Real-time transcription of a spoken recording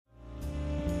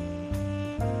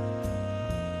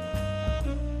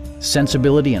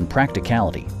Sensibility and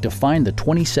practicality define the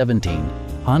 2017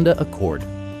 Honda Accord.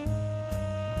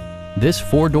 This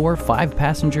four-door,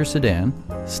 five-passenger sedan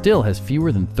still has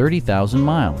fewer than 30,000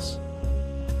 miles.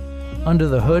 Under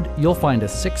the hood, you'll find a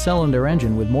six-cylinder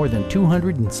engine with more than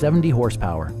 270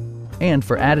 horsepower. And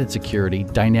for added security,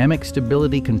 dynamic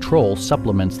stability control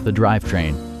supplements the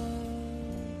drivetrain.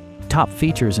 Top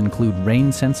features include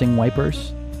rain-sensing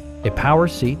wipers, a power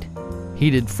seat,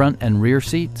 heated front and rear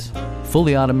seats,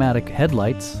 fully automatic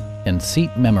headlights, and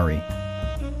seat memory.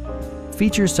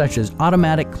 Features such as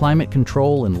automatic climate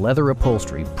control and leather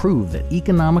upholstery prove that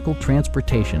economical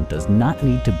transportation does not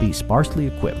need to be sparsely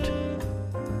equipped.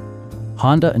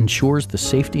 Honda ensures the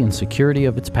safety and security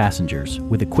of its passengers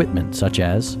with equipment such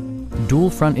as dual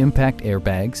front impact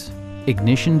airbags,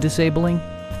 ignition disabling,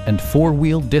 and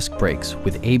four-wheel disc brakes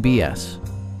with ABS.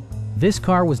 This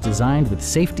car was designed with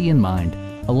safety in mind,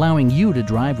 allowing you to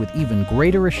drive with even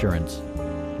greater assurance.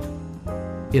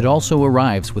 It also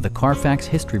arrives with a Carfax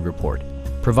history report,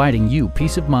 providing you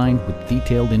peace of mind with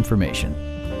detailed information.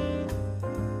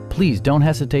 Please don't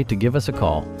hesitate to give us a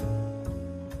call.